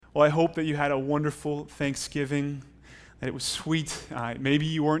Well, I hope that you had a wonderful Thanksgiving, that it was sweet. Maybe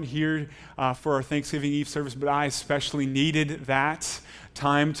you weren't here for our Thanksgiving Eve service, but I especially needed that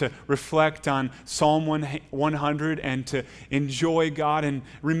time to reflect on Psalm 100 and to enjoy God and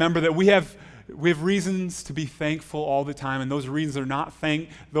remember that we have reasons to be thankful all the time, and those reasons are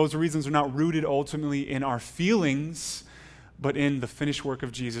not rooted ultimately in our feelings, but in the finished work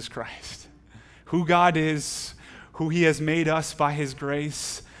of Jesus Christ. Who God is, who He has made us by His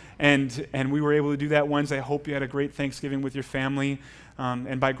grace, and we were able to do that Wednesday. I hope you had a great Thanksgiving with your family,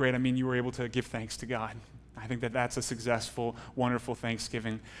 and by great I mean you were able to give thanks to God. I think that that's a successful, wonderful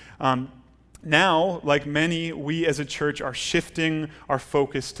Thanksgiving. Now, like many, we as a church are shifting our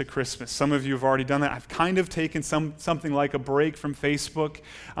focus to Christmas. Some of you have already done that. I've kind of taken something like a break from Facebook,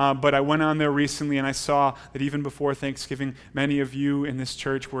 but I went on there recently and I saw that even before Thanksgiving, many of you in this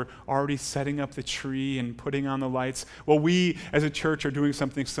church were already setting up the tree and putting on the lights. Well, we as a church are doing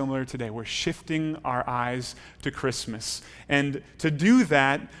something similar today. We're shifting our eyes to Christmas. And to do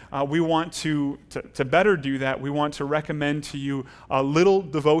that, we want to better do that, we want to recommend to you a little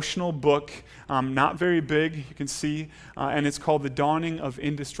devotional book, not very big, you can see, and it's called The Dawning of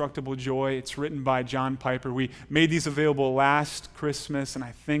Indestructible Joy. It's written by John Piper. We made these available last Christmas, and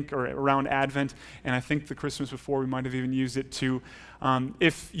I think, or around Advent, and I think the Christmas before we might have even used it too.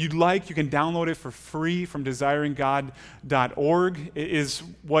 If you'd like, you can download it for free from desiringgod.org. It is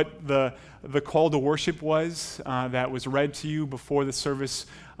what the call to worship was that was read to you before the service,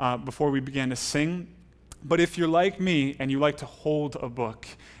 before we began to sing. But if you're like me and you like to hold a book,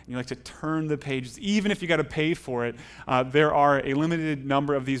 and you like to turn the pages, even if you got to pay for it, there are a limited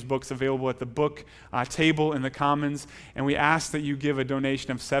number of these books available at the book table in the Commons, and we ask that you give a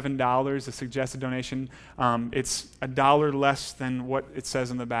donation of $7, a suggested donation. It's $1 less than what it says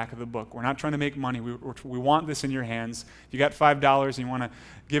on the back of the book. We're not trying to make money. We want this in your hands. If you got $5 and you want to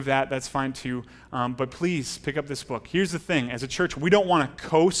give that, that's fine too. But please pick up this book. Here's the thing. As a church, we don't want to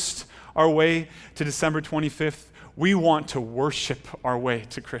coast our way to December 25th. We want to worship our way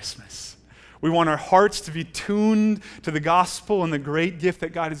to Christmas. We want our hearts to be tuned to the gospel and the great gift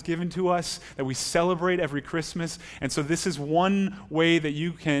that God has given to us, that we celebrate every Christmas. And so this is one way that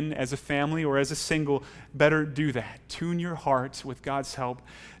you can, as a family or as a single, better do that. Tune your heart with God's help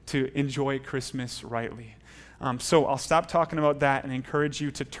to enjoy Christmas rightly. So I'll stop talking about that and encourage you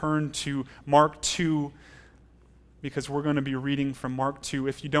to turn to Mark 2, because we're going to be reading from Mark 2.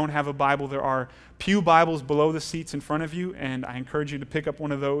 If you don't have a Bible, there are pew Bibles below the seats in front of you, and I encourage you to pick up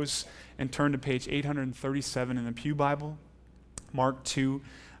one of those and turn to page 837 in the pew Bible, Mark 2,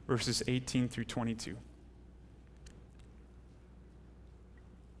 verses 18 through 22.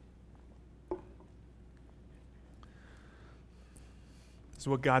 This is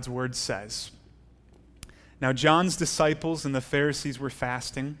what God's word says. Now John's disciples and the Pharisees were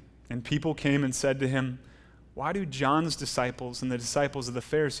fasting, and people came and said to him, "Why do John's disciples and the disciples of the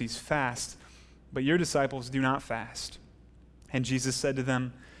Pharisees fast, but your disciples do not fast?" And Jesus said to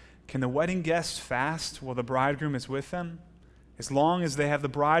them, "Can the wedding guests fast while the bridegroom is with them? As long as they have the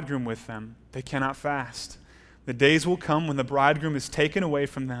bridegroom with them, they cannot fast. The days will come when the bridegroom is taken away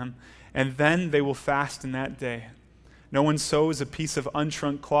from them, and then they will fast in that day. No one sews a piece of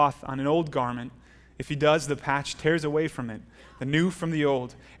unshrunk cloth on an old garment. If he does, the patch tears away from it, the new from the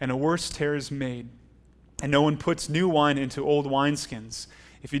old, and a worse tear is made. And no one puts new wine into old wineskins.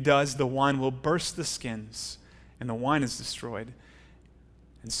 If he does, the wine will burst the skins, and the wine is destroyed.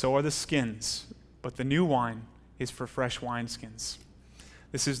 And so are the skins, but the new wine is for fresh wineskins."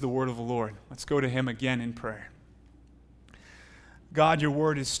 This is the word of the Lord. Let's go to him again in prayer. God, your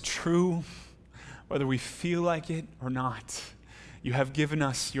word is true, whether we feel like it or not. You have given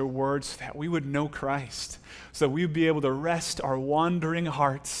us your word so that we would know Christ, so that we would be able to rest our wandering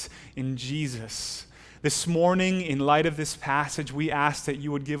hearts in Jesus. This morning, in light of this passage, we ask that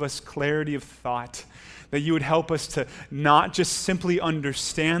you would give us clarity of thought, that you would help us to not just simply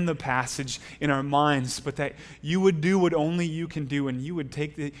understand the passage in our minds, but that you would do what only you can do, and you would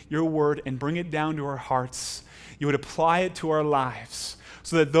take your word and bring it down to our hearts. You would apply it to our lives,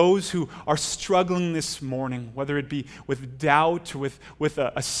 so that those who are struggling this morning, whether it be with doubt, with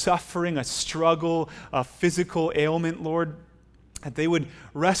a suffering, a struggle, a physical ailment, Lord, that they would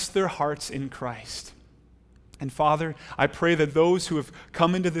rest their hearts in Christ. And Father, I pray that those who have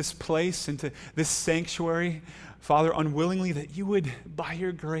come into this place, into this sanctuary, Father, unwillingly, that you would, by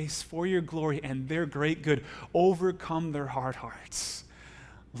your grace, for your glory and their great good, overcome their hard hearts.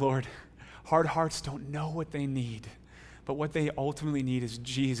 Lord, hard hearts don't know what they need, but what they ultimately need is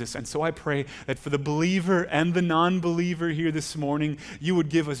Jesus. And so I pray that for the believer and the non-believer here this morning, you would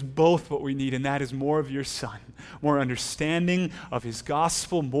give us both what we need, and that is more of your Son, more understanding of his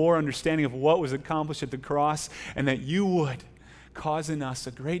gospel, more understanding of what was accomplished at the cross, and that you would cause in us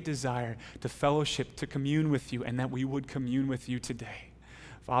a great desire to fellowship, to commune with you, and that we would commune with you today.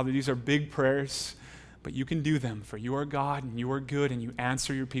 Father, these are big prayers, but you can do them, for you are God and you are good, and you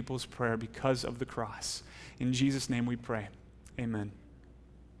answer your people's prayer because of the cross. In Jesus' name we pray. Amen.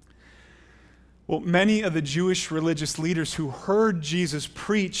 Well, many of the Jewish religious leaders who heard Jesus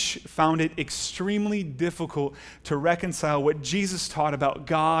preach found it extremely difficult to reconcile what Jesus taught about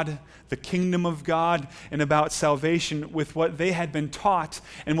God, the kingdom of God, and about salvation with what they had been taught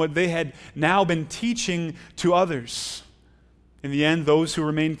and what they had now been teaching to others. In the end, those who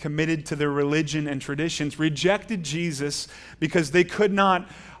remained committed to their religion and traditions rejected Jesus because they could not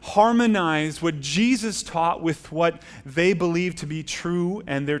harmonize what Jesus taught with what they believed to be true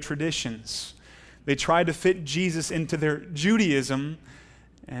and their traditions. They tried to fit Jesus into their Judaism,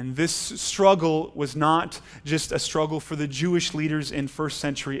 and this struggle was not just a struggle for the Jewish leaders in first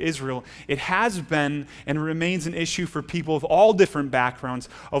century Israel. It has been and remains an issue for people of all different backgrounds,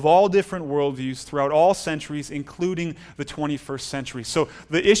 of all different worldviews throughout all centuries, including the 21st century. So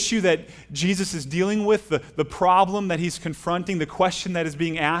the issue that Jesus is dealing with, the problem that he's confronting, the question that is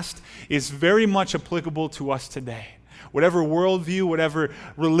being asked, is very much applicable to us today. Whatever worldview, whatever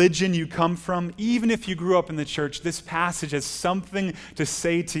religion you come from, even if you grew up in the church, this passage has something to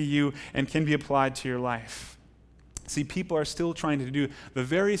say to you and can be applied to your life. See, people are still trying to do the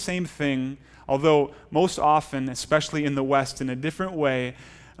very same thing, although most often, especially in the West, in a different way,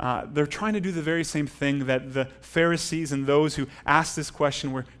 they're trying to do the very same thing that the Pharisees and those who asked this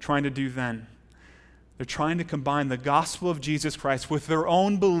question were trying to do then. They're trying to combine the gospel of Jesus Christ with their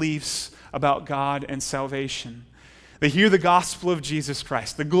own beliefs about God and salvation. They hear the gospel of Jesus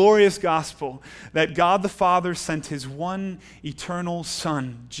Christ, the glorious gospel that God the Father sent his one eternal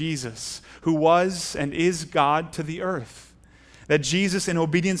Son, Jesus, who was and is God to the earth. That Jesus, in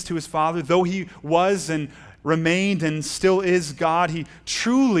obedience to his Father, though he was and remained and still is God, he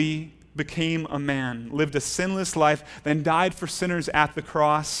truly became a man, lived a sinless life, then died for sinners at the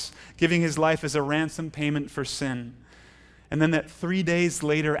cross, giving his life as a ransom payment for sin. And then that 3 days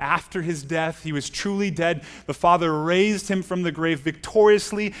later, after his death, he was truly dead. The Father raised him from the grave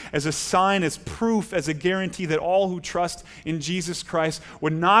victoriously as a sign, as proof, as a guarantee that all who trust in Jesus Christ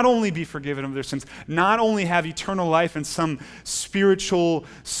would not only be forgiven of their sins, not only have eternal life in some spiritual,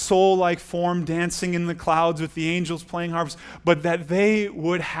 soul-like form dancing in the clouds with the angels playing harps, but that they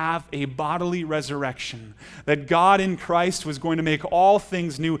would have a bodily resurrection. That God in Christ was going to make all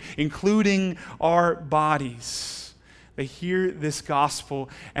things new, including our bodies. They hear this gospel,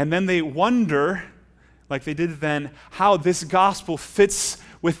 and then they wonder, like they did then, how this gospel fits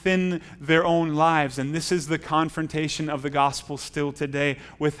within their own lives. And this is the confrontation of the gospel still today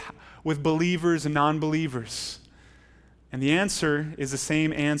with believers and non-believers. And the answer is the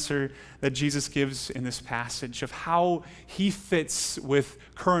same answer that Jesus gives in this passage of how he fits with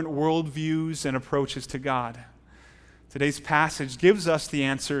current worldviews and approaches to God. Today's passage gives us the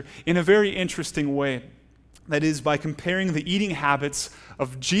answer in a very interesting way. That is, by comparing the eating habits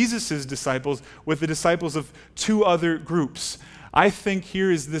of Jesus' disciples with the disciples of two other groups. I think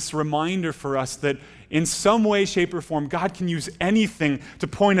here is this reminder for us that in some way, shape, or form, God can use anything to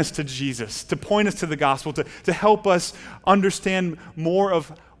point us to Jesus, to point us to the gospel, to help us understand more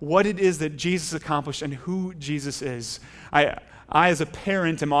of what it is that Jesus accomplished and who Jesus is. I, as a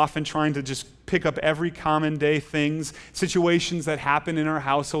parent, am often trying to just pick up every common day things, situations that happen in our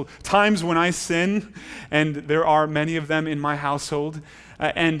household, times when I sin, and there are many of them in my household,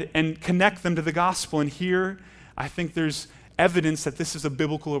 and connect them to the gospel. And here, I think there's evidence that this is a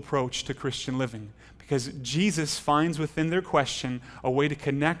biblical approach to Christian living, because Jesus finds within their question a way to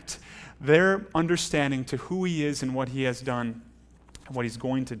connect their understanding to who he is and what he has done and what he's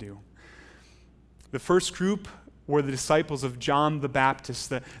going to do. The first group were the disciples of John the Baptist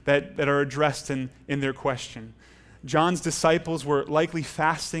that are addressed in their question. John's disciples were likely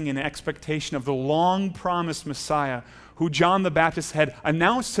fasting in expectation of the long-promised Messiah who John the Baptist had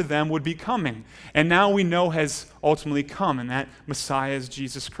announced to them would be coming, and now we know has ultimately come, and that Messiah is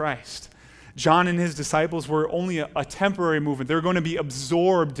Jesus Christ. John and his disciples were only a temporary movement. They're going to be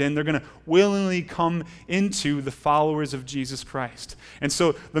absorbed in, they're going to willingly come into the followers of Jesus Christ. And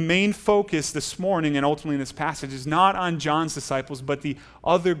so the main focus this morning and ultimately in this passage is not on John's disciples, but the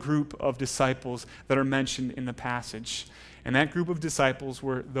other group of disciples that are mentioned in the passage. And that group of disciples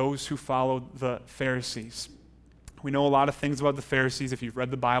were those who followed the Pharisees, We know a lot of things about the Pharisees. If you've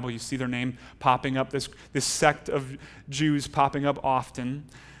read the Bible, you see their name popping up, this sect of Jews popping up often.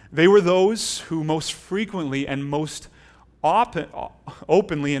 They were those who most frequently and most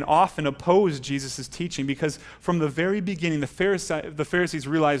openly and often opposed Jesus' teaching, because from the very beginning, the Pharisees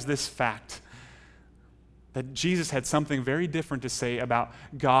realized this fact, that Jesus had something very different to say about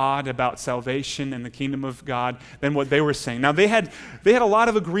God, about salvation and the kingdom of God than what they were saying. Now, they had a lot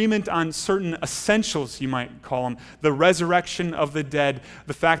of agreement on certain essentials, you might call them. The resurrection of the dead,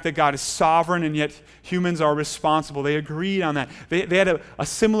 the fact that God is sovereign and yet humans are responsible. They agreed on that. They had a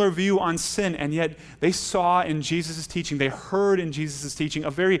similar view on sin, and yet they saw in Jesus' teaching, they heard in Jesus' teaching a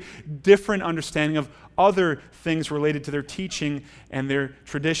very different understanding of other things related to their teaching and their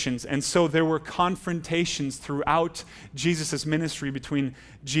traditions. And so there were confrontations throughout Jesus' ministry between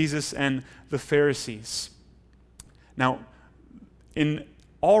Jesus and the Pharisees. Now, in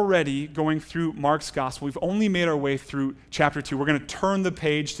already going through Mark's gospel, we've only made our way through chapter 2. We're going to turn the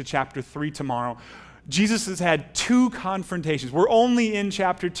page to chapter 3 tomorrow. Jesus has had 2 confrontations. We're only in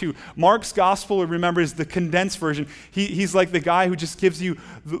chapter 2. Mark's gospel, remember, is the condensed version. He's like the guy who just gives you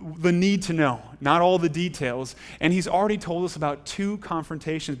the need to know, not all the details. And he's already told us about 2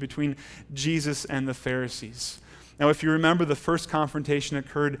 confrontations between Jesus and the Pharisees. Now, if you remember, the first confrontation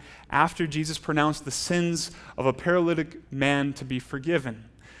occurred after Jesus pronounced the sins of a paralytic man to be forgiven.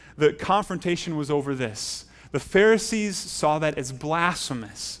 The confrontation was over this. The Pharisees saw that as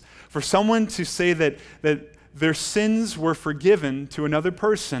blasphemous. For someone to say that their sins were forgiven to another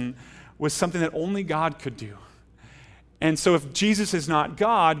person was something that only God could do. And so if Jesus is not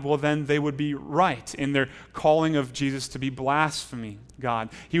God, well, then they would be right in their calling of Jesus to be blaspheming God.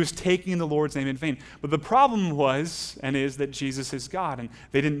 He was taking the Lord's name in vain. But the problem was, and is, that Jesus is God, and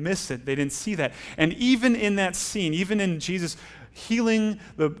they didn't miss it. They didn't see that. And even in that scene, even in Jesus healing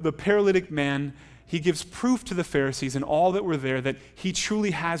the paralytic man, he gives proof to the Pharisees and all that were there that he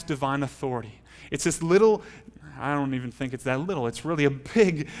truly has divine authority. It's this little, I don't even think it's that little, it's really a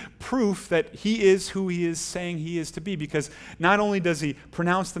big proof that he is who he is saying he is to be, because not only does he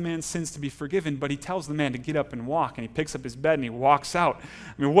pronounce the man's sins to be forgiven, but he tells the man to get up and walk, and he picks up his bed and he walks out.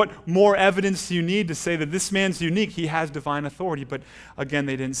 I mean, what more evidence do you need to say that this man's unique? He has divine authority, but again,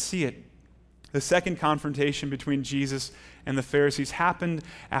 they didn't see it. The second confrontation between Jesus and the Pharisees happened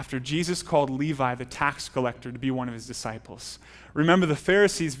after Jesus called Levi, the tax collector, to be one of his disciples. Remember, the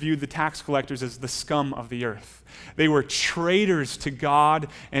Pharisees viewed the tax collectors as the scum of the earth. They were traitors to God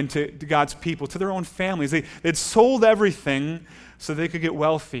and to God's people, to their own families. They'd sold everything so they could get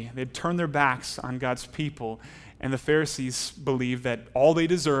wealthy. They'd turned their backs on God's people, and the Pharisees believed that all they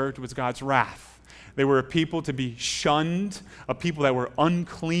deserved was God's wrath. They were a people to be shunned, a people that were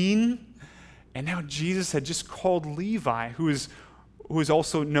unclean. And now Jesus had just called Levi, who is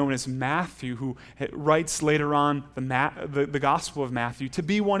also known as Matthew, who writes later on the Gospel of Matthew, to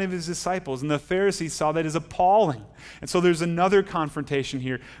be one of his disciples. And the Pharisees saw that as appalling. And so there's another confrontation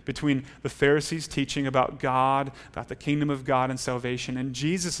here between the Pharisees' teaching about God, about the kingdom of God and salvation, and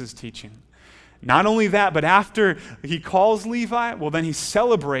Jesus' teaching. Not only that, but after he calls Levi, well, then he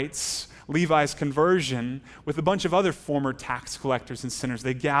celebrates Levi's conversion with a bunch of other former tax collectors and sinners.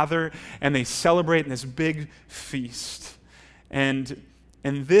 They gather and they celebrate in this big feast. And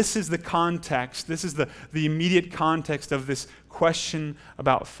this is the context, this is the immediate context of this question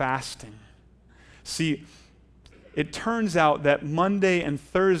about fasting. See, it turns out that Monday and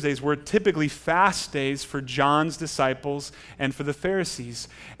Thursdays were typically fast days for John's disciples and for the Pharisees.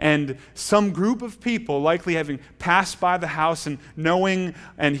 And some group of people, likely having passed by the house and knowing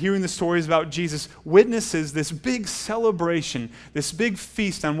and hearing the stories about Jesus, witnesses this big celebration, this big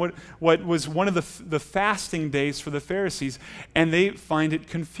feast on what was one of the fasting days for the Pharisees, and they find it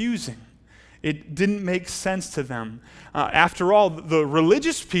confusing. It didn't make sense to them. After all, the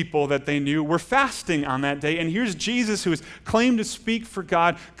religious people that they knew were fasting on that day, and here's Jesus, who is claimed to speak for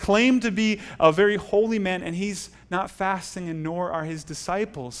God, claimed to be a very holy man, and he's not fasting, and nor are his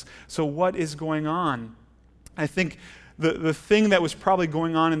disciples. So what is going on? I think the thing that was probably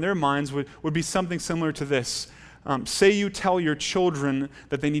going on in their minds would be something similar to this. Say you tell your children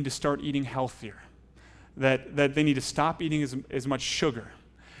that they need to start eating healthier, that they need to stop eating as much sugar.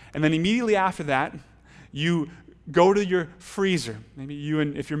 And then immediately after that, you go to your freezer, maybe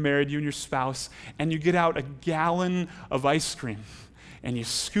if you're married, you and your spouse, and you get out a gallon of ice cream. and you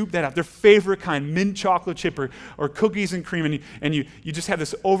scoop that out, their favorite kind, mint chocolate chip or cookies and cream, and you just have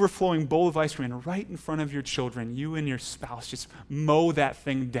this overflowing bowl of ice cream, and right in front of your children, you and your spouse just mow that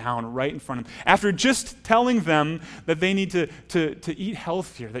thing down right in front of them. After just telling them that they need to eat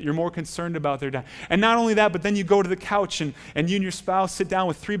healthier, that you're more concerned about their diet. And not only that, but then you go to the couch and you and your spouse sit down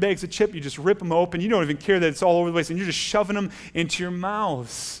with 3 bags of chip, you just rip them open, you don't even care that it's all over the place, and you're just shoving them into your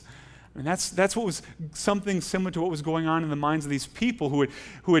mouths. And that's what was something similar to what was going on in the minds of these people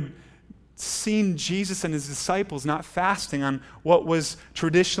who had seen Jesus and his disciples not fasting on what was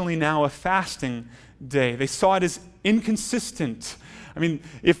traditionally now a fasting day. They saw it as inconsistent. I mean,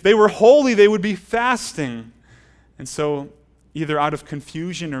 if they were holy, they would be fasting. And so, either out of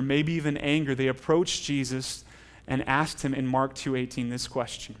confusion or maybe even anger, they approached Jesus and asked him in Mark 2:18 this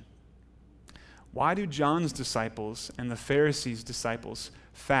question: why do John's disciples and the Pharisees' disciples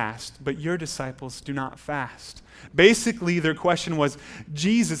fast, but your disciples do not fast? Basically, their question was,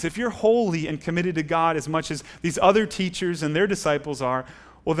 Jesus, if you're holy and committed to God as much as these other teachers and their disciples are,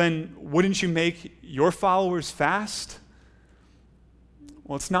 well then, wouldn't you make your followers fast?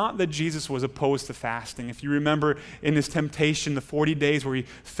 Well, it's not that Jesus was opposed to fasting. If you remember in his temptation, the 40 days where he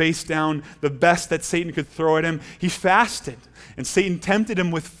faced down the best that Satan could throw at him, he fasted. And Satan tempted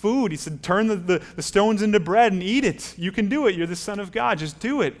him with food. He said, turn the stones into bread and eat it. You can do it. You're the Son of God. Just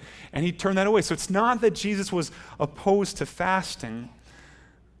do it. And he turned that away. So it's not that Jesus was opposed to fasting.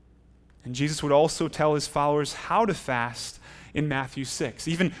 And Jesus would also tell his followers how to fast in Matthew 6,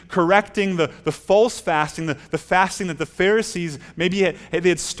 even correcting the false fasting, the fasting that the Pharisees, maybe they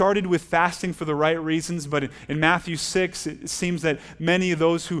had started with fasting for the right reasons, but in Matthew 6, it seems that many of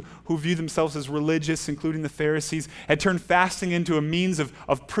those who view themselves as religious, including the Pharisees, had turned fasting into a means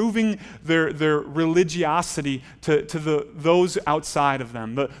of proving their religiosity to those outside of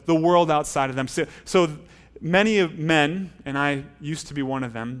them, the world outside of them. So many of men, and I used to be one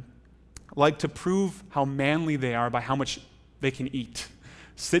of them, like to prove how manly they are by how much they can eat.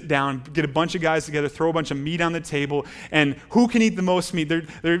 Sit down, get a bunch of guys together, throw a bunch of meat on the table, and who can eat the most meat?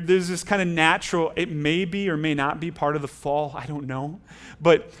 There's this kind of natural, it may be or may not be part of the fall, I don't know,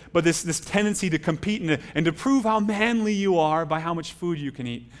 but this tendency to compete and to prove how manly you are by how much food you can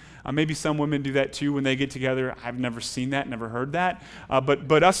eat. Maybe some women do that too when they get together. I've never seen that, never heard that,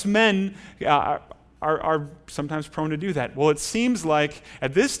 but us men are sometimes prone to do that. Well, it seems like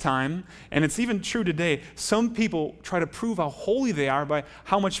at this time, and it's even true today, some people try to prove how holy they are by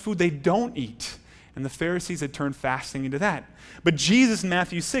how much food they don't eat. And the Pharisees had turned fasting into that. But Jesus in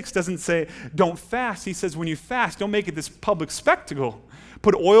Matthew 6 doesn't say, don't fast. He says, when you fast, don't make it this public spectacle.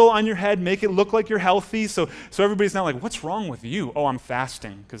 Put oil on your head, make it look like you're healthy, so everybody's not like, what's wrong with you? Oh, I'm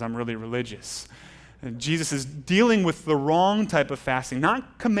fasting because I'm really religious. Jesus is dealing with the wrong type of fasting,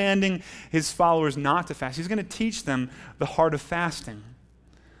 not commanding his followers not to fast. He's going to teach them the heart of fasting.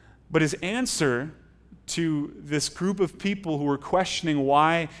 But his answer to this group of people who were questioning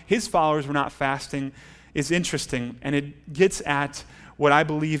why his followers were not fasting is interesting, and it gets at what I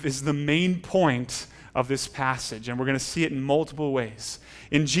believe is the main point of this passage, and we're going to see it in multiple ways.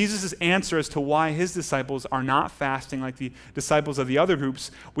 In Jesus' answer as to why his disciples are not fasting like the disciples of the other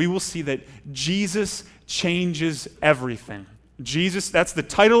groups, we will see that Jesus changes everything. Jesus, that's the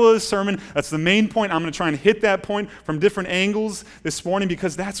title of the sermon. That's the main point. I'm going to try and hit that point from different angles this morning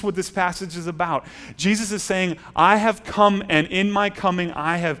because that's what this passage is about. Jesus is saying, I have come, and in my coming,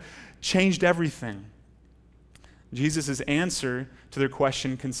 I have changed everything. Jesus' answer to their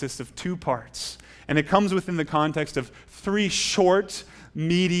question consists of 2 parts, and it comes within the context of 3 short,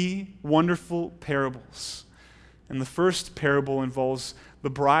 meaty, wonderful parables. And the first parable involves the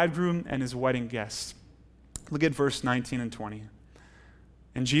bridegroom and his wedding guests. Look at verse 19 and 20.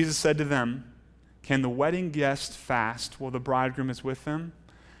 And Jesus said to them, can the wedding guest fast while the bridegroom is with them?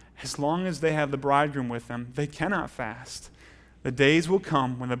 As long as they have the bridegroom with them, they cannot fast. The days will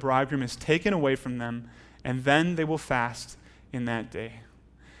come when the bridegroom is taken away from them, and then they will fast in that day.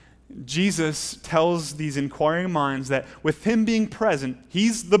 Jesus tells these inquiring minds that with him being present,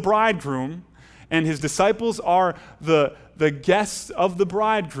 he's the bridegroom, and his disciples are the guests of the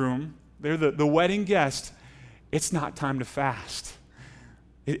bridegroom. They're the wedding guest. It's not time to fast.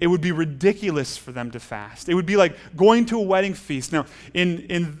 It would be ridiculous for them to fast. It would be like going to a wedding feast. Now,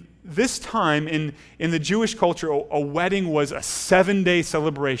 in this time, in the Jewish culture, a wedding was a 7-day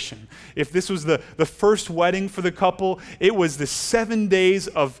celebration. If this was the first wedding for the couple, it was the 7 days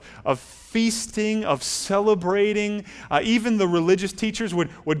of feasting, of celebrating. Even the religious teachers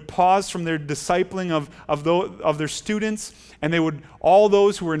would pause from their discipling of their students, and all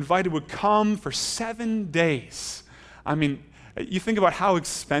those who were invited would come for 7 days. I mean, You think about how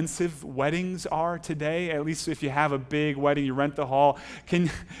expensive weddings are today, at least if you have a big wedding, you rent the hall. Can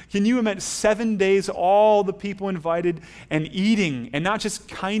you imagine 7 days, all the people invited and eating, and not just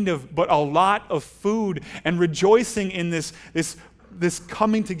kind of, but a lot of food, and rejoicing in this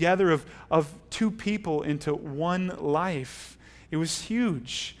coming together of two people into one life? It was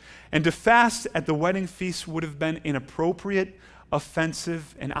huge. And to fast at the wedding feast would have been inappropriate,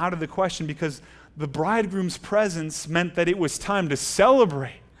 offensive, and out of the question, because the bridegroom's presence meant that it was time to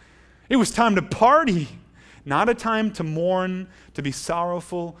celebrate. It was time to party, not a time to mourn, to be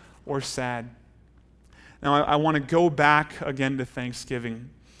sorrowful or sad. Now, I want to go back again to Thanksgiving.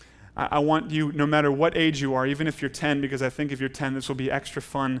 I want you, no matter what age you are, even if you're 10, because I think if you're 10, this will be extra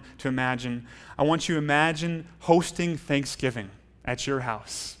fun to imagine. I want you to imagine hosting Thanksgiving at your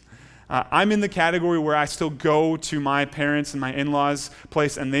house. I'm in the category where I still go to my parents' and my in-laws'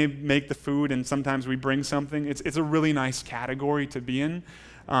 place, and they make the food, and sometimes we bring something. It's a really nice category to be in.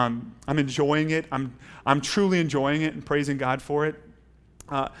 I'm enjoying it. I'm truly enjoying it and praising God for it.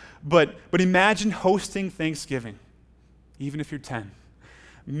 But imagine hosting Thanksgiving, even if you're 10,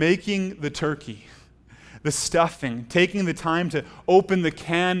 making the turkey, the stuffing, taking the time to open the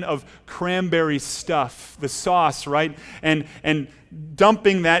can of cranberry stuff, the sauce, right? And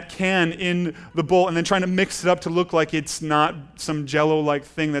dumping that can in the bowl and then trying to mix it up to look like it's not some Jell-O-like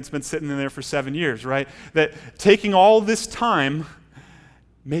thing that's been sitting in there for 7 years, right? That taking all this time,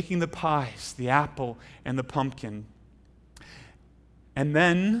 making the pies, the apple and the pumpkin. And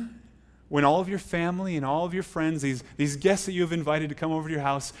then, when all of your family and all of your friends, these guests that you have invited to come over to your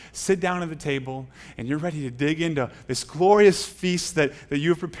house, sit down at the table, and you're ready to dig into this glorious feast that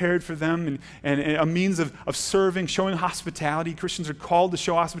you have prepared for them, and a means of serving, showing hospitality. Christians are called to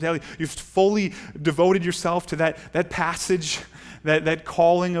show hospitality. You've fully devoted yourself to that passage, that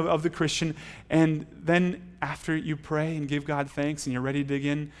calling of the Christian. And then after you pray and give God thanks and you're ready to dig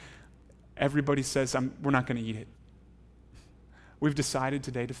in, everybody says, we're not going to eat it. We've decided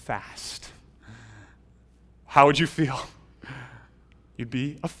today to fast. How would you feel? You'd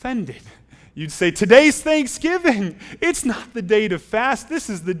be offended. You'd say, today's Thanksgiving. It's not the day to fast.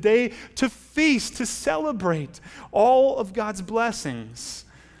 This is the day to feast, to celebrate all of God's blessings.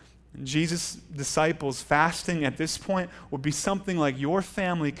 And Jesus' disciples fasting at this point would be something like your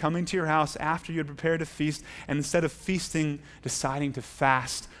family coming to your house after you had prepared a feast, and instead of feasting, deciding to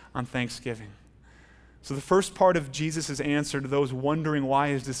fast on Thanksgiving. So the first part of Jesus' answer to those wondering why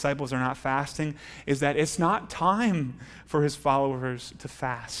his disciples are not fasting is that it's not time for his followers to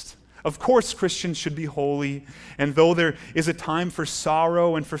fast. Of course, Christians should be holy, and though there is a time for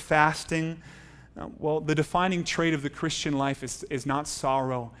sorrow and for fasting, the defining trait of the Christian life is not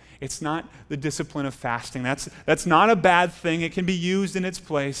sorrow. It's not the discipline of fasting. That's not a bad thing. It can be used in its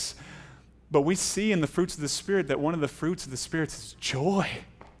place. But we see in the fruits of the Spirit that one of the fruits of the Spirit is joy.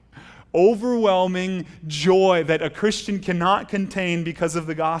 Overwhelming joy that a Christian cannot contain because of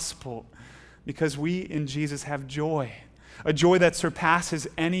the gospel. Because we in Jesus have joy. A joy that surpasses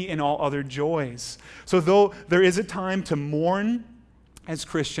any and all other joys. So though there is a time to mourn as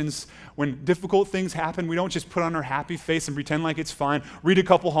Christians, when difficult things happen, we don't just put on our happy face and pretend like it's fine, read a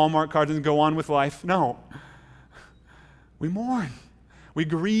couple Hallmark cards and go on with life. No. We mourn. We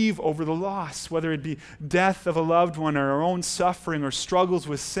grieve over the loss, whether it be death of a loved one or our own suffering or struggles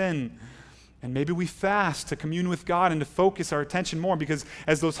with sin. And maybe we fast to commune with God and to focus our attention more, because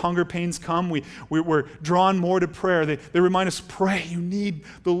as those hunger pains come, we're drawn more to prayer. They remind us, pray, you need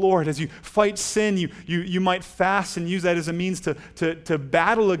the Lord. As you fight sin, you might fast and use that as a means to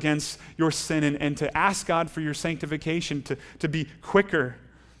battle against your sin and to ask God for your sanctification, to be quicker.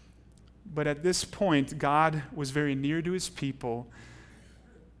 But at this point, God was very near to his people.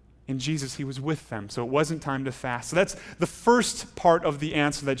 In Jesus, he was with them, so it wasn't time to fast. So that's the first part of the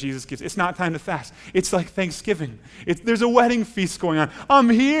answer that Jesus gives. It's not time to fast. It's like Thanksgiving. There's a wedding feast going on. I'm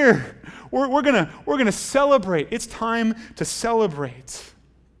here. We're gonna celebrate. It's time to celebrate.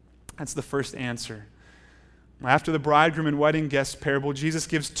 That's the first answer. After the bridegroom and wedding guest parable, Jesus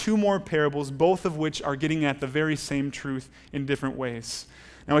gives two more parables, both of which are getting at the very same truth in different ways.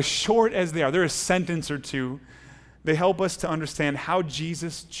 Now, as short as they are, they're a sentence or two. They help us to understand how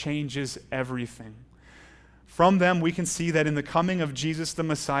Jesus changes everything. From them, we can see that in the coming of Jesus the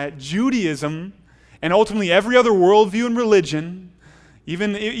Messiah, Judaism, and ultimately every other worldview and religion,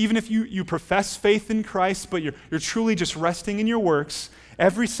 even if you profess faith in Christ, but you're truly just resting in your works,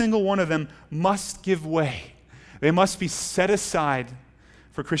 every single one of them must give way. They must be set aside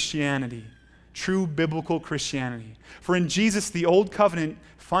for Christianity, true biblical Christianity. For in Jesus, the old covenant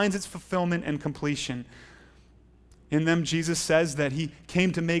finds its fulfillment and completion. In them, Jesus says that he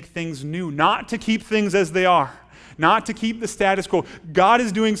came to make things new, not to keep things as they are, not to keep the status quo. God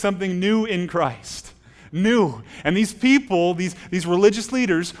is doing something new in Christ. New. And these people, these religious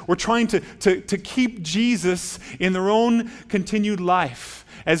leaders, were trying to keep Jesus in their own continued life.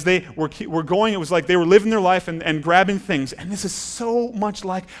 As they were going, it was like they were living their life and grabbing things. And this is so much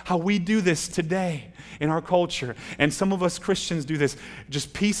like how we do this today in our culture. And some of us Christians do this,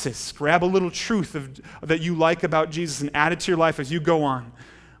 just pieces. Grab a little truth that you like about Jesus and add it to your life as you go on.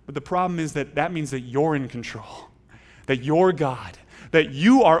 But the problem is that means that you're in control, that you're God, that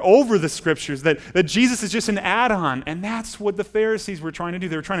you are over the Scriptures, that Jesus is just an add-on. And that's what the Pharisees were trying to do.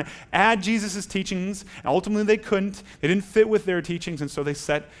 They were trying to add Jesus' teachings, and ultimately they couldn't. They didn't fit with their teachings, and so they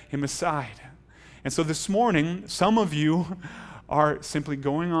set him aside. And so this morning, some of you are simply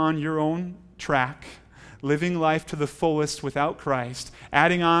going on your own track, living life to the fullest without Christ,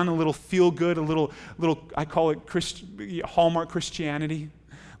 adding on a little feel-good, a little I call it Hallmark Christianity,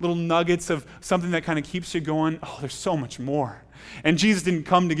 little nuggets of something that kind of keeps you going. Oh, there's so much more. And Jesus didn't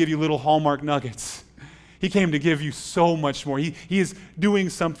come to give you little Hallmark nuggets. He came to give you so much more. He is doing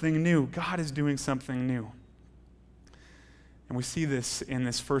something new. God is doing something new. And we see this in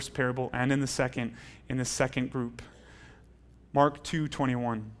this first parable and in the second group. Mark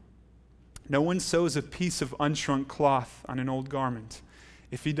 2:21. No one sews a piece of unshrunk cloth on an old garment.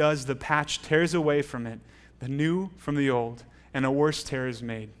 If he does, the patch tears away from it, the new from the old, and a worse tear is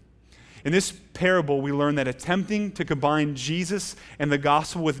made. In this parable, we learn that attempting to combine Jesus and the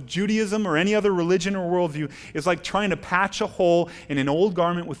gospel with Judaism or any other religion or worldview is like trying to patch a hole in an old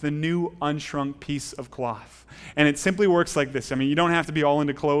garment with a new unshrunk piece of cloth. And it simply works like this. I mean, you don't have to be all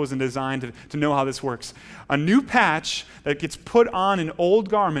into clothes and design to know how this works. A new patch that gets put on an old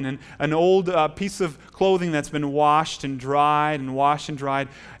garment and an old piece of clothing that's been washed and dried,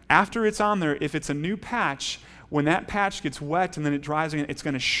 after it's on there, if it's a new patch, when that patch gets wet and then it dries again, it's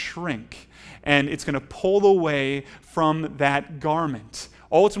going to shrink and it's going to pull away from that garment.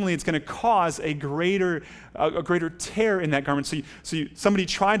 Ultimately, it's going to cause a greater tear in that garment. Somebody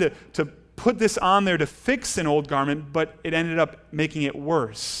tried to put this on there to fix an old garment, but it ended up making it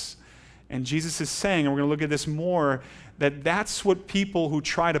worse. And Jesus is saying, and we're going to look at this more, that's what people who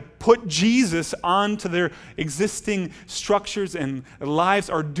try to put Jesus onto their existing structures and lives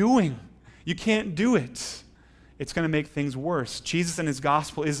are doing. You can't do it. It's going to make things worse. Jesus and his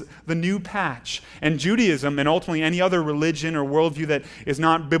gospel is the new patch. And Judaism, and ultimately any other religion or worldview that is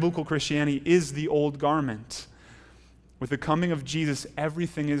not biblical Christianity, is the old garment. With the coming of Jesus,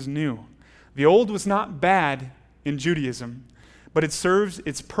 everything is new. The old was not bad in Judaism, but it serves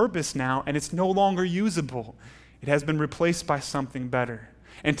its purpose now, and it's no longer usable. It has been replaced by something better.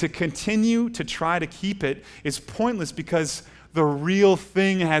 And to continue to try to keep it is pointless because the real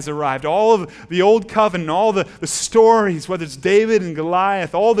thing has arrived. All of the old covenant, all the stories, whether it's David and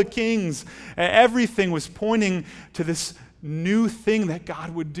Goliath, all the kings, everything was pointing to this new thing that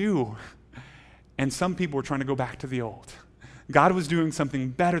God would do. And some people were trying to go back to the old. God was doing something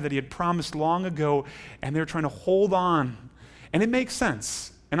better that he had promised long ago, and they're trying to hold on. And it makes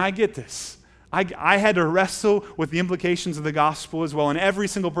sense. And I get this. I had to wrestle with the implications of the gospel as well, and every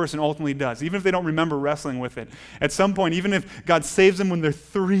single person ultimately does, even if they don't remember wrestling with it. At some point, even if God saves them when they're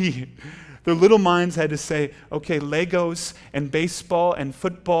 3, their little minds had to say, okay, Legos and baseball and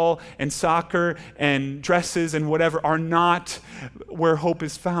football and soccer and dresses and whatever are not where hope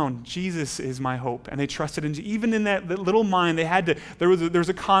is found. Jesus is my hope. And they trusted in, even in that little mind, there was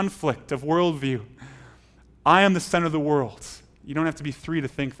a conflict of worldview. I am the center of the world. You don't have to be 3 to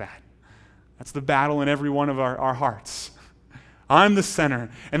think that. That's the battle in every one of our hearts. I'm the center.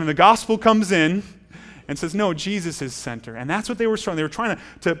 And then the gospel comes in and says, no, Jesus is center. And that's what they were trying. They were trying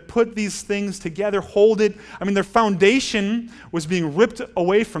to put these things together, hold it. I mean, their foundation was being ripped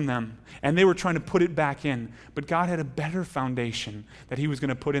away from them, and they were trying to put it back in. But God had a better foundation that he was going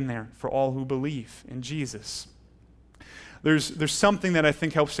to put in there for all who believe in Jesus. There's something that I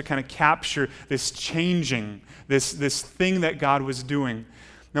think helps to kind of capture this changing, this thing that God was doing.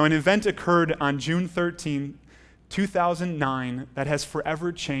 Now, an event occurred on June 13, 2009 that has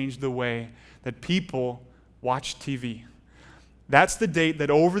forever changed the way that people watch TV. That's the date that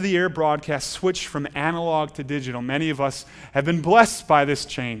over-the-air broadcasts switched from analog to digital. Many of us have been blessed by this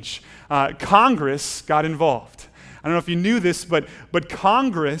change. Congress got involved. I don't know if you knew this, but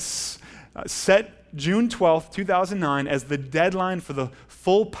Congress set June 12, 2009 as the deadline for the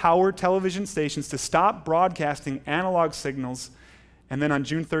full-power television stations to stop broadcasting analog signals. And then on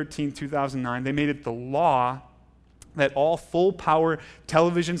June 13, 2009, they made it the law that all full-power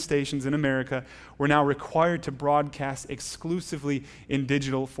television stations in America were now required to broadcast exclusively in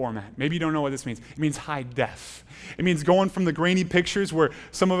digital format. Maybe you don't know what this means. It means high def. It means going from the grainy pictures where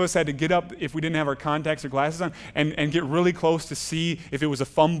some of us had to get up if we didn't have our contacts or glasses on and get really close to see if it was a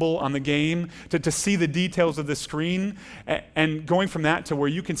fumble on the game, to see the details of the screen, and going from that to where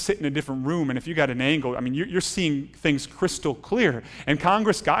you can sit in a different room, and if you got an angle, I mean, you're seeing things crystal clear. And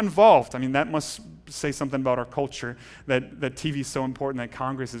Congress got involved. I mean, that must say something about our culture, that TV is so important that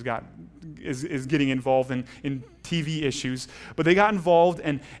Congress is getting involved in TV issues. But they got involved,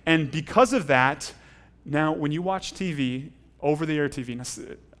 and because of that, now when you watch TV, over-the-air TV,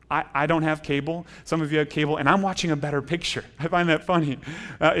 now, I don't have cable. Some of you have cable, and I'm watching a better picture. I find that funny.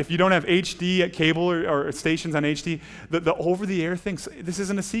 If you don't have HD at cable or stations on HD, the over-the-air thing, this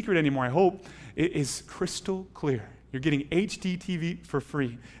isn't a secret anymore, I hope, it is crystal clear. You're getting HD TV for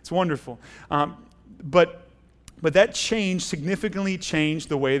free. It's wonderful. But that significantly changed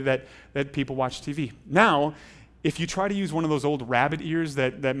the way that people watch TV. Now, if you try to use one of those old rabbit ears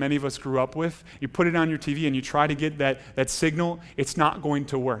that many of us grew up with, you put it on your TV and you try to get that signal, it's not going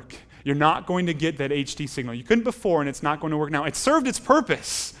to work. You're not going to get that HD signal. You couldn't before, and it's not going to work now. It served its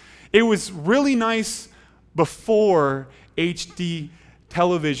purpose. It was really nice before HD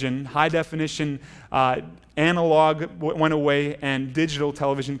television, high definition, analog went away and digital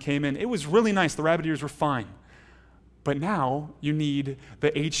television came in. It was really nice. The rabbit ears were fine. But now you need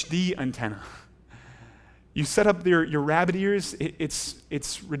the HD antenna. You set up your rabbit ears,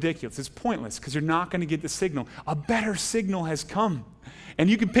 it's ridiculous. It's pointless because you're not going to get the signal. A better signal has come. And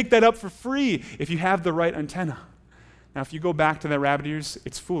you can pick that up for free if you have the right antenna. Now, if you go back to that rabbit ears,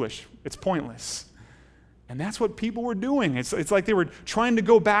 it's foolish. It's pointless. And that's what people were doing. It's like they were trying to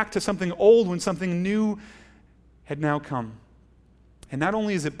go back to something old when something new had now come. And not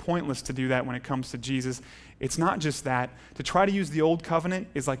only is it pointless to do that when it comes to Jesus, it's not just that. To try to use the old covenant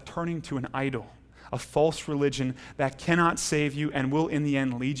is like turning to an idol, a false religion that cannot save you and will in the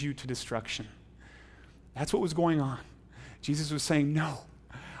end lead you to destruction. That's what was going on. Jesus was saying, no,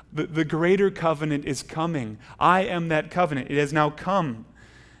 the greater covenant is coming. I am that covenant. It has now come.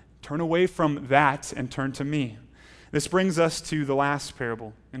 Turn away from that and turn to me. This brings us to the last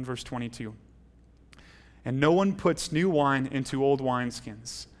parable in verse 22. And no one puts new wine into old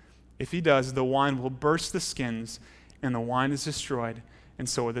wineskins. If he does, the wine will burst the skins, and the wine is destroyed, and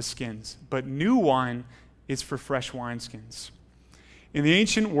so are the skins. But new wine is for fresh wineskins. In the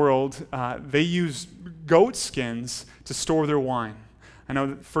ancient world, they used goat skins to store their wine. I know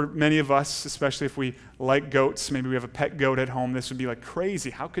that for many of us, especially if we like goats, maybe we have a pet goat at home, this would be like crazy.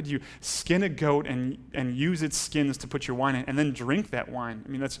 How could you skin a goat and use its skins to put your wine in and then drink that wine? I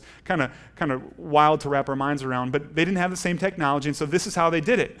mean, that's kind of wild to wrap our minds around, but they didn't have the same technology, and so this is how they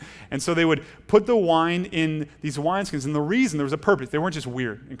did it. And so they would put the wine in these wineskins, and the reason, there was a purpose. They weren't just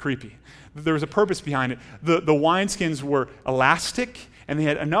weird and creepy. There was a purpose behind it. The wineskins were elastic, and they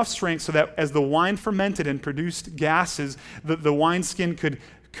had enough strength so that as the wine fermented and produced gases, the wineskin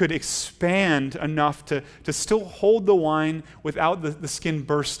could expand enough to still hold the wine without the skin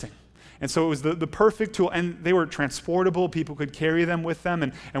bursting. And so it was the perfect tool, and they were transportable. People could carry them with them,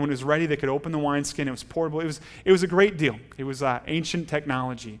 and when it was ready, they could open the wineskin. It was portable. It was a great deal. It was ancient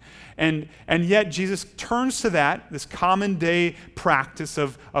technology. And yet Jesus turns to that, this common day practice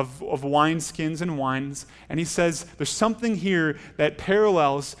of wineskins and wines, and he says, there's something here that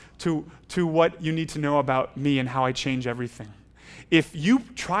parallels to what you need to know about me and how I change everything. If you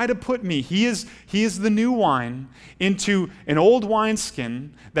try to put me, he is the new wine, into an old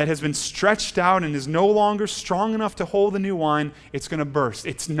wineskin that has been stretched out and is no longer strong enough to hold the new wine, it's going to burst.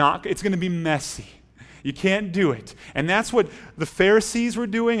 It's going to be messy. You can't do it. And that's what the Pharisees were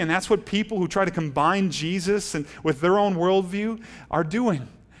doing, and that's what people who try to combine Jesus and with their own worldview are doing.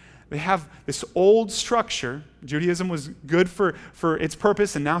 They have this old structure. Judaism was good for its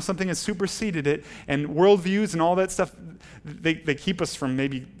purpose, and now something has superseded it. And worldviews and all that stuff, they keep us from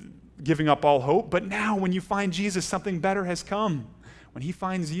maybe giving up all hope. But now when you find Jesus, something better has come. When he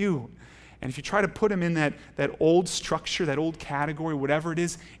finds you. And if you try to put him in that old structure, that old category, whatever it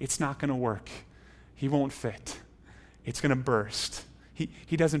is, it's not going to work. He won't fit. It's going to burst.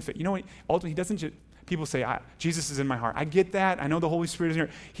 He doesn't fit. You know what? Ultimately, he doesn't just... People say, Jesus is in my heart. I get that. I know the Holy Spirit is in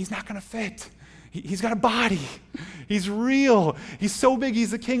here. He's not going to fit. He's got a body. He's real. He's so big.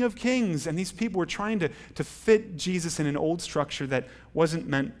 He's the King of Kings. And these people were trying to fit Jesus in an old structure that wasn't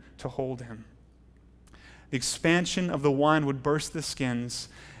meant to hold him. The expansion of the wine would burst the skins,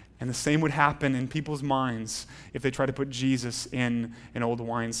 and the same would happen in people's minds if they tried to put Jesus in an old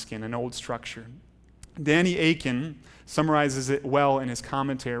wineskin, an old structure. Danny Akin summarizes it well in his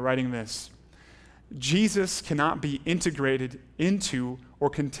commentary, writing this. Jesus cannot be integrated into or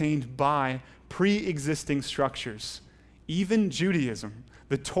contained by pre-existing structures, even Judaism,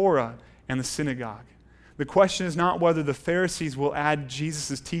 the Torah, and the synagogue. The question is not whether the Pharisees will add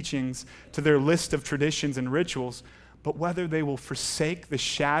Jesus' teachings to their list of traditions and rituals, but whether they will forsake the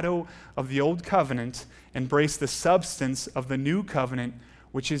shadow of the old covenant and embrace the substance of the new covenant,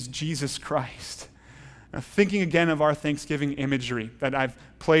 which is Jesus Christ. Now, thinking again of our Thanksgiving imagery that I've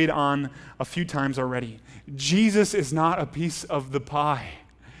played on a few times already, Jesus is not a piece of the pie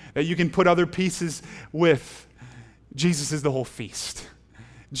that you can put other pieces with. Jesus is the whole feast.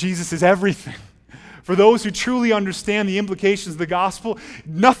 Jesus is everything. For those who truly understand the implications of the gospel,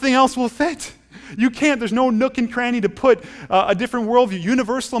 nothing else will fit. You can't, there's no nook and cranny to put a different worldview.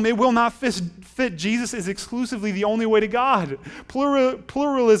 Universalism, it will not fit. Jesus is exclusively the only way to God.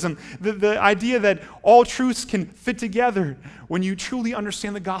 Pluralism, the idea that all truths can fit together. When you truly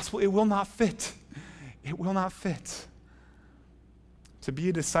understand the gospel, it will not fit. It will not fit. To be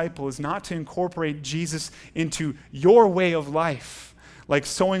a disciple is not to incorporate Jesus into your way of life, like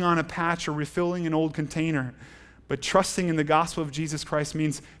sewing on a patch or refilling an old container. But trusting in the gospel of Jesus Christ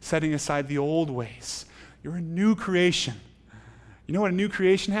means setting aside the old ways. You're a new creation. You know what a new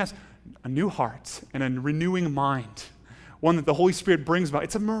creation has? A new heart and a renewing mind. One that the Holy Spirit brings about.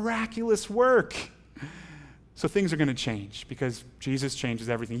 It's a miraculous work. So things are going to change because Jesus changes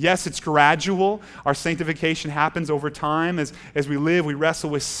everything. Yes, it's gradual. Our sanctification happens over time. As we live, we wrestle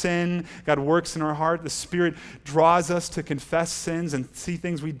with sin. God works in our heart. The Spirit draws us to confess sins and see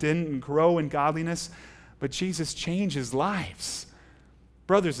things we didn't and grow in godliness. But Jesus changes lives.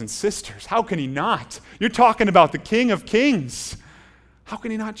 Brothers and sisters, how can he not? You're talking about the King of Kings. How can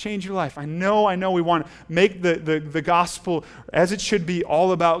he not change your life? I know we want to make the gospel as it should be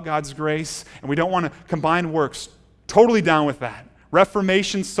all about God's grace, and we don't want to combine works. Totally down with that.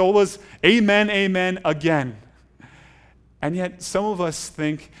 Reformation, solas, amen, amen, again. And yet some of us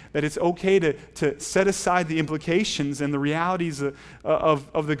think that it's okay to set aside the implications and the realities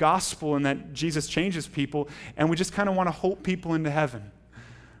of the gospel and that Jesus changes people, and we just kind of want to hope people into heaven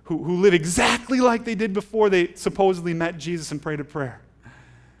who live exactly like they did before they supposedly met Jesus and prayed a prayer.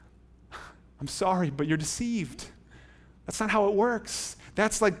 I'm sorry, but you're deceived. That's not how it works.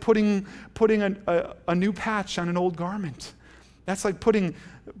 That's like putting a new patch on an old garment. That's like putting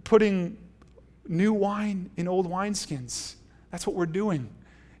new wine in old wineskins. That's what we're doing.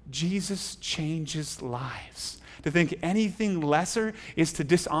 Jesus changes lives. To think anything lesser is to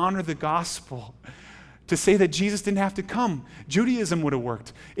dishonor the gospel. To say that Jesus didn't have to come. Judaism would have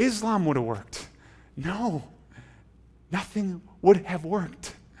worked. Islam would have worked. No, nothing would have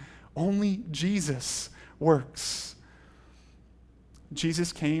worked. Only Jesus works.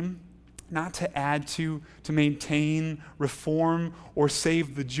 Jesus came not to add to maintain, reform, or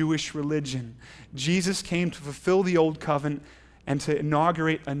save the Jewish religion. Jesus came to fulfill the old covenant and to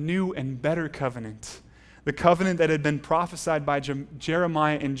inaugurate a new and better covenant. The covenant that had been prophesied by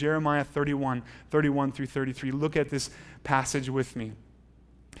Jeremiah in Jeremiah 31 through 33. Look at this passage with me.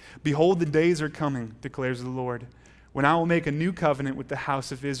 Behold, the days are coming, declares the Lord, when I will make a new covenant with the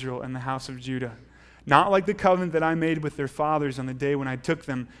house of Israel and the house of Judah. Not like the covenant that I made with their fathers on the day when I took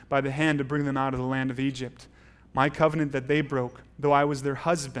them by the hand to bring them out of the land of Egypt. My covenant that they broke, though I was their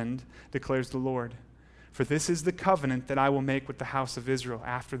husband, declares the Lord. For this is the covenant that I will make with the house of Israel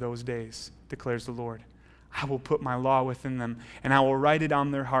after those days, declares the Lord. I will put my law within them, and I will write it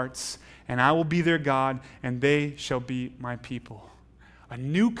on their hearts, and I will be their God, and they shall be my people. A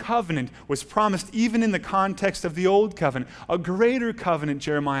new covenant was promised even in the context of the old covenant. A greater covenant,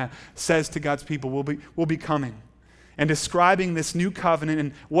 Jeremiah says to God's people, will be coming. And describing this new covenant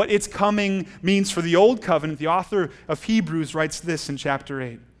and what its coming means for the old covenant, the author of Hebrews writes this in chapter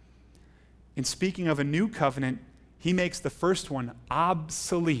 8. In speaking of a new covenant, he makes the first one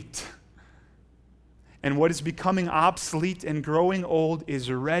obsolete. And what is becoming obsolete and growing old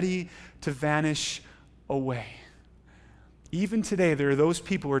is ready to vanish away. Even today, there are those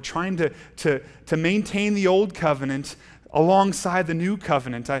people who are trying to maintain the old covenant alongside the new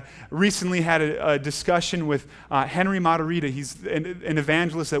covenant. I recently had a discussion with Henry Matarita. He's an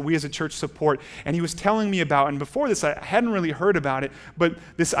evangelist that we as a church support. And he was telling me about, and before this I hadn't really heard about it, but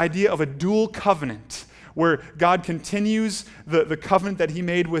this idea of a dual covenant, where God continues the covenant that he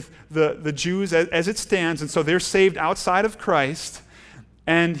made with the Jews as it stands, and so they're saved outside of Christ.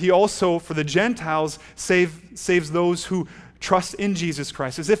 And he also, for the Gentiles, saves those who trust in Jesus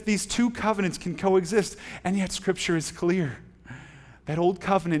Christ, as if these two covenants can coexist. And yet Scripture is clear. That old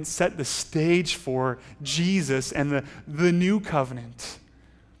covenant set the stage for Jesus and the new covenant.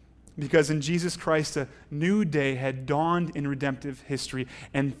 Because in Jesus Christ, a new day had dawned in redemptive history,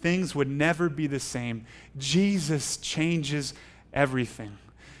 and things would never be the same. Jesus changes everything.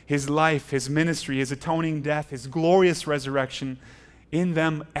 His life, his ministry, his atoning death, his glorious resurrection, in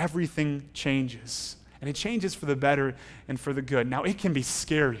them, everything changes. And it changes for the better and for the good. Now, it can be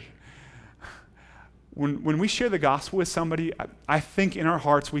scary. When we share the gospel with somebody, I think in our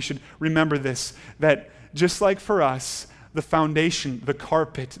hearts we should remember this, that just like for us, the foundation, the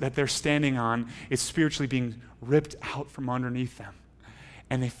carpet that they're standing on is spiritually being ripped out from underneath them.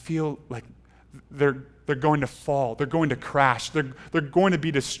 And they feel like they're going to fall, they're going to crash, they're going to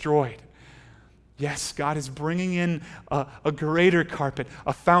be destroyed. Yes, God is bringing in a greater carpet,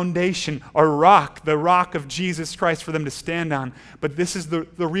 a foundation, a rock, the rock of Jesus Christ for them to stand on. But this is the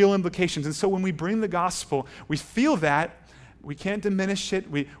real implications. And so when we bring the gospel, we feel that. We can't diminish it.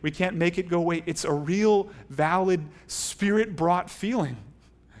 We can't make it go away. It's a real, valid, Spirit-brought feeling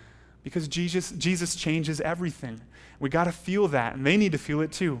because Jesus changes everything. We got to feel that, and they need to feel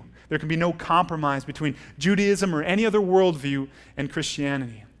it too. There can be no compromise between Judaism or any other worldview and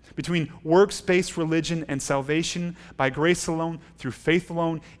Christianity, between works-based religion and salvation by grace alone, through faith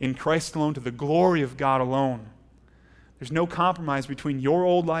alone, in Christ alone, to the glory of God alone. There's no compromise between your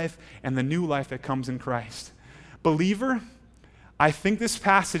old life and the new life that comes in Christ. Believer, I think this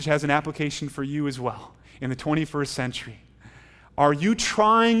passage has an application for you as well in the 21st century. Are you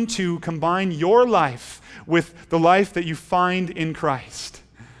trying to combine your life with the life that you find in Christ?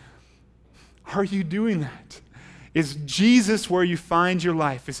 Are you doing that? Is Jesus where you find your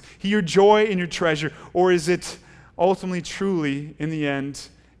life? Is he your joy and your treasure? Or is it ultimately, truly, in the end,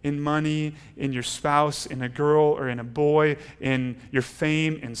 in money, in your spouse, in a girl or in a boy, in your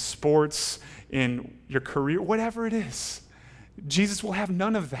fame, in sports, in your career, whatever it is? Jesus will have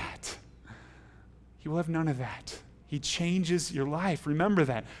none of that. He will have none of that. He changes your life. Remember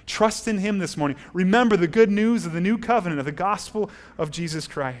that. Trust in him this morning. Remember the good news of the new covenant, of the gospel of Jesus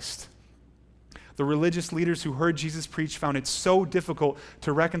Christ. The religious leaders who heard Jesus preach found it so difficult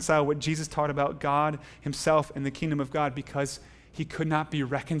to reconcile what Jesus taught about God himself and the kingdom of God because he could not be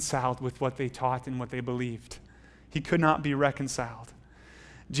reconciled with what they taught and what they believed. He could not be reconciled.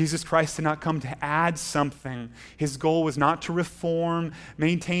 Jesus Christ did not come to add something. His goal was not to reform,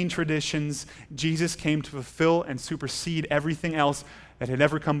 maintain traditions. Jesus came to fulfill and supersede everything else that had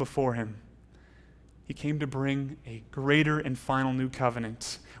ever come before him. He came to bring a greater and final new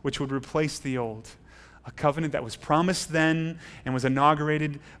covenant, which would replace the old. A covenant that was promised then and was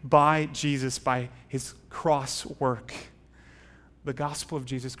inaugurated by Jesus, by his cross work. The gospel of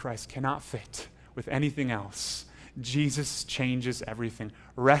Jesus Christ cannot fit with anything else. Jesus changes everything.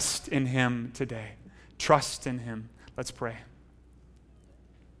 Rest in him today. Trust in him. Let's pray.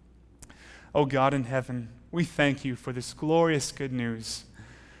 Oh God in heaven, we thank you for this glorious good news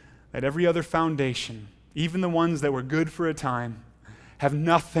that every other foundation, even the ones that were good for a time, have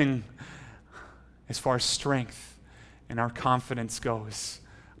nothing as far as strength and our confidence goes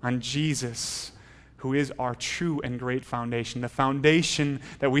on Jesus, who is our true and great foundation, the foundation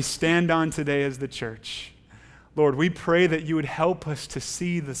that we stand on today as the church. Lord, we pray that you would help us to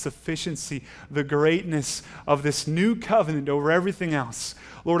see the sufficiency, the greatness of this new covenant over everything else.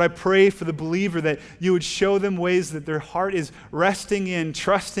 Lord, I pray for the believer that you would show them ways that their heart is resting in,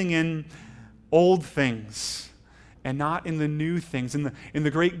 trusting in old things and not in the new things, in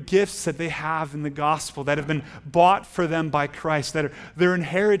the great gifts that they have in the gospel that have been bought for them by Christ, that are their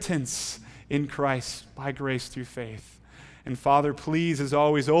inheritance in Christ by grace through faith. And Father, please, as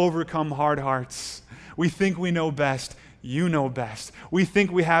always, overcome hard hearts. We think we know best. You know best. We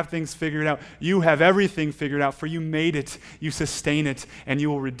think we have things figured out. You have everything figured out, for you made it, you sustain it, and you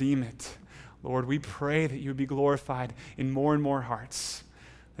will redeem it. Lord, we pray that you would be glorified in more and more hearts,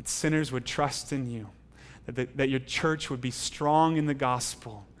 that sinners would trust in you, that your church would be strong in the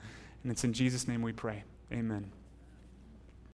gospel. And it's in Jesus' name we pray. Amen.